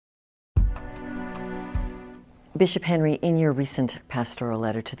Bishop Henry, in your recent pastoral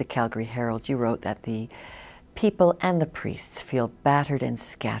letter to the Calgary Herald, you wrote that the people and the priests feel battered and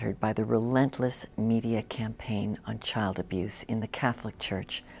scattered by the relentless media campaign on child abuse in the Catholic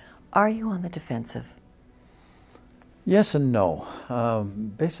Church. Are you on the defensive? Yes and no.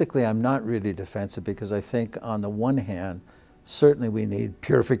 Basically, I'm not really defensive because I think on the one hand, certainly we need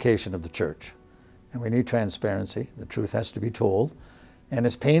purification of the church and we need transparency. The truth has to be told. And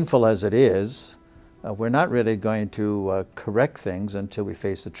as painful as it is, we're not really going to correct things until we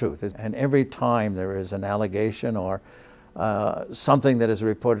face the truth. And every time there is an allegation or something that is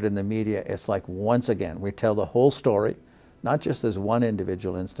reported in the media, it's like once again, we tell the whole story, not just as one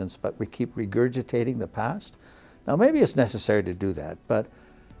individual instance, but we keep regurgitating the past. Now maybe it's necessary to do that, but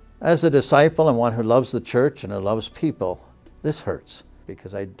as a disciple and one who loves the church and who loves people, this hurts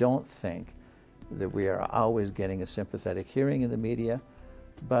because I don't think that we are always getting a sympathetic hearing in the media.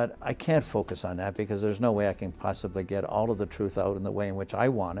 But I can't focus on that because there's no way I can possibly get all of the truth out in the way in which I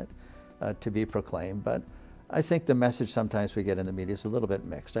want it to be proclaimed. But I think the message sometimes we get in the media is a little bit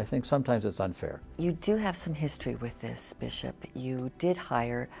mixed. I think sometimes it's unfair. You do have some history with this, Bishop. You did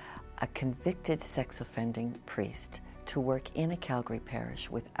hire a convicted sex offending priest to work in a Calgary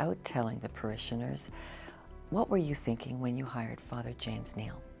parish without telling the parishioners. What were you thinking when you hired Father James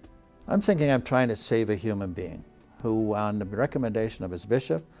Neal? I'm thinking I'm trying to save a human being who, on the recommendation of his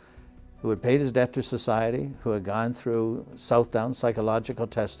bishop, who had paid his debt to society, who had gone through Southdown psychological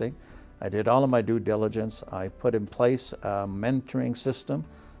testing. I did all of my due diligence. I put in place a mentoring system.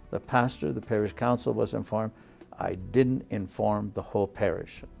 The pastor, the parish council was informed. I didn't inform the whole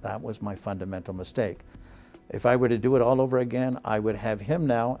parish. That was my fundamental mistake. If I were to do it all over again, I would have him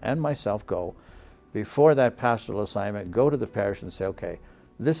now and myself go, before that pastoral assignment, go to the parish and say, okay,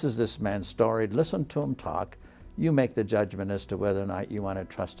 this is this man's story, listen to him talk. You make the judgment as to whether or not you want to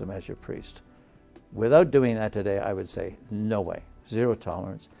trust him as your priest. Without doing that today, I would say, no way, zero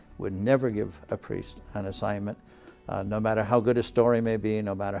tolerance. Would never give a priest an assignment, no matter how good a story may be,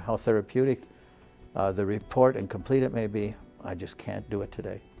 no matter how therapeutic the report and complete it may be. I just can't do it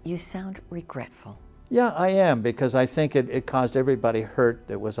today. You sound regretful. Yeah, I am, because I think it caused everybody hurt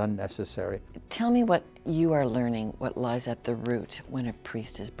that was unnecessary. Tell me what you are learning, what lies at the root when a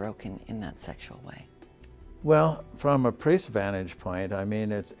priest is broken in that sexual way. Well, from a priest's vantage point, I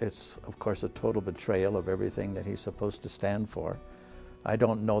mean, it's of course a total betrayal of everything that he's supposed to stand for. I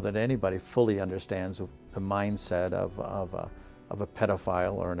don't know that anybody fully understands the mindset of a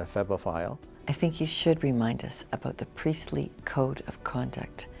pedophile or an ephebophile. I think you should remind us about the priestly code of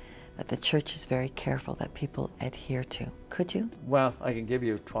conduct that the church is very careful that people adhere to. Could you? Well, I can give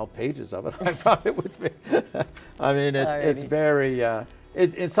you 12 pages of it. I brought it with me. I mean, it's very...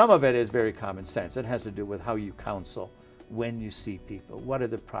 some of it is very common sense. It has to do with how you counsel when you see people. What are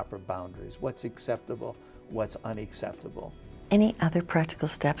the proper boundaries? What's acceptable? What's unacceptable? Any other practical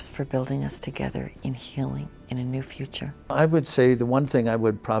steps for building us together in healing in a new future? I would say the one thing I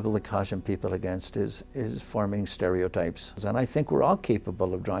would probably caution people against is forming stereotypes. And I think we're all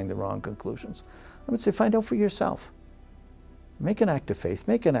capable of drawing the wrong conclusions. I would say find out for yourself. Make an act of faith.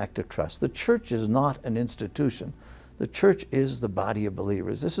 Make an act of trust. The church is not an institution. The church is the body of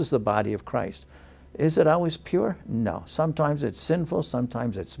believers. This is the body of Christ. Is it always pure? No. Sometimes it's sinful,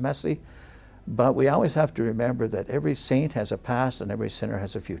 sometimes it's messy, but we always have to remember that every saint has a past and every sinner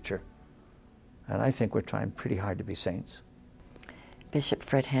has a future. And I think we're trying pretty hard to be saints. Bishop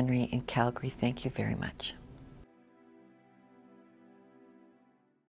Fred Henry in Calgary, thank you very much.